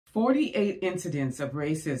48 incidents of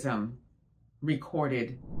racism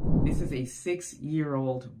recorded. This is a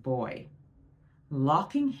 6-year-old boy.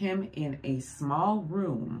 Locking him in a small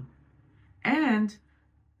room and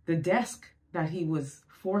the desk that he was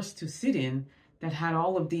forced to sit in that had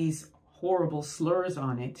all of these horrible slurs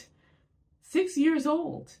on it. 6 years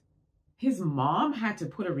old. His mom had to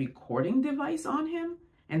put a recording device on him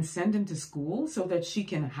and send him to school so that she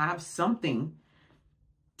can have something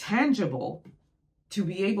tangible to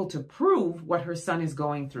be able to prove what her son is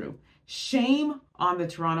going through. Shame on the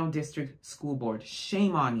Toronto District School Board.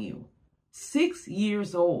 Shame on you. 6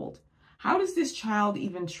 years old. How does this child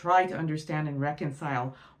even try to understand and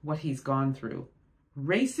reconcile what he's gone through?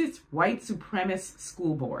 Racist, white supremacist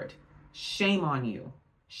school board. Shame on you.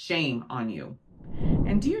 Shame on you.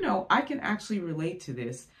 And do you know, I can actually relate to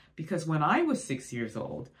this because when I was 6 years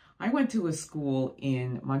old, I went to a school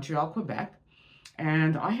in Montreal, Quebec,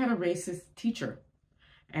 and I had a racist teacher.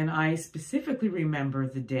 And I specifically remember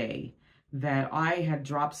the day that I had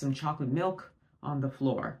dropped some chocolate milk on the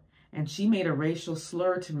floor. And she made a racial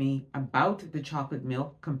slur to me about the chocolate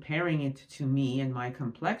milk, comparing it to me and my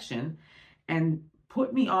complexion, and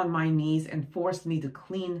put me on my knees and forced me to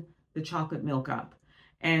clean the chocolate milk up,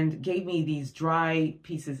 and gave me these dry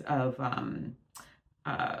pieces of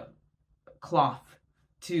cloth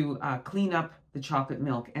to clean up the chocolate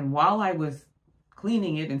milk. And while I was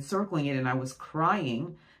cleaning it and circling it and I was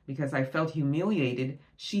crying because I felt humiliated,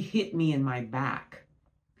 she hit me in my back.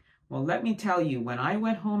 Well, let me tell you, when I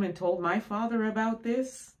went home and told my father about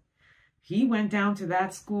this, he went down to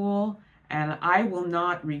that school, and I will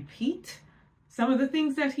not repeat some of the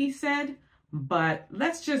things that he said, but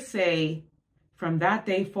let's just say from that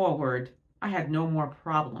day forward, I had no more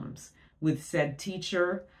problems with said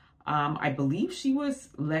teacher. I believe she was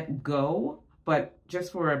let go, but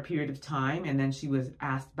just for a period of time, and then she was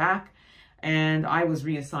asked back, and I was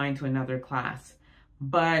reassigned to another class.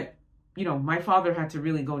 But you know, my father had to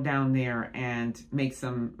really go down there and make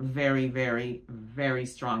some very, very, very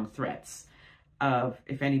strong threats of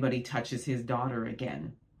if anybody touches his daughter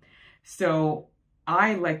again. So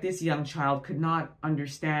I, like this young child, could not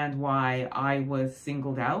understand why I was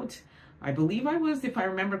singled out. I believe I was, if I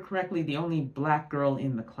remember correctly, the only black girl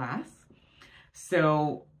in the class.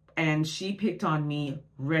 So, and she picked on me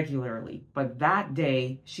regularly, but that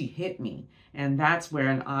day she hit me. And that's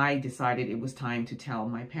when I decided it was time to tell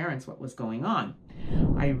my parents what was going on.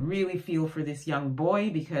 I really feel for this young boy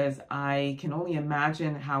because I can only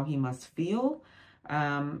imagine how he must feel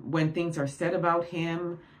when things are said about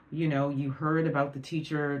him. You know, you heard about the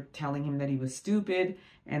teacher telling him that he was stupid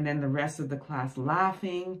and then the rest of the class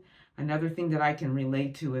laughing. Another thing that I can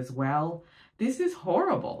relate to as well. This is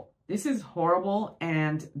horrible. This is horrible,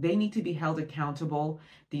 and they need to be held accountable.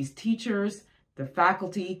 These teachers, the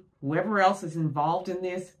faculty, whoever else is involved in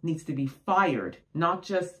this needs to be fired, not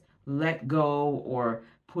just let go or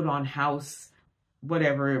put on house,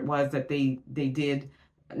 whatever it was that they did.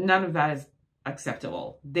 None of that is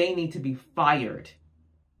acceptable. They need to be fired.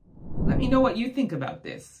 Let me know what you think about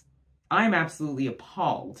this. I'm absolutely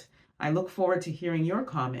appalled. I look forward to hearing your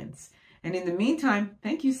comments. And in the meantime,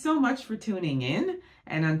 thank you so much for tuning in.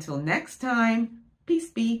 And until next time,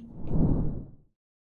 peace be.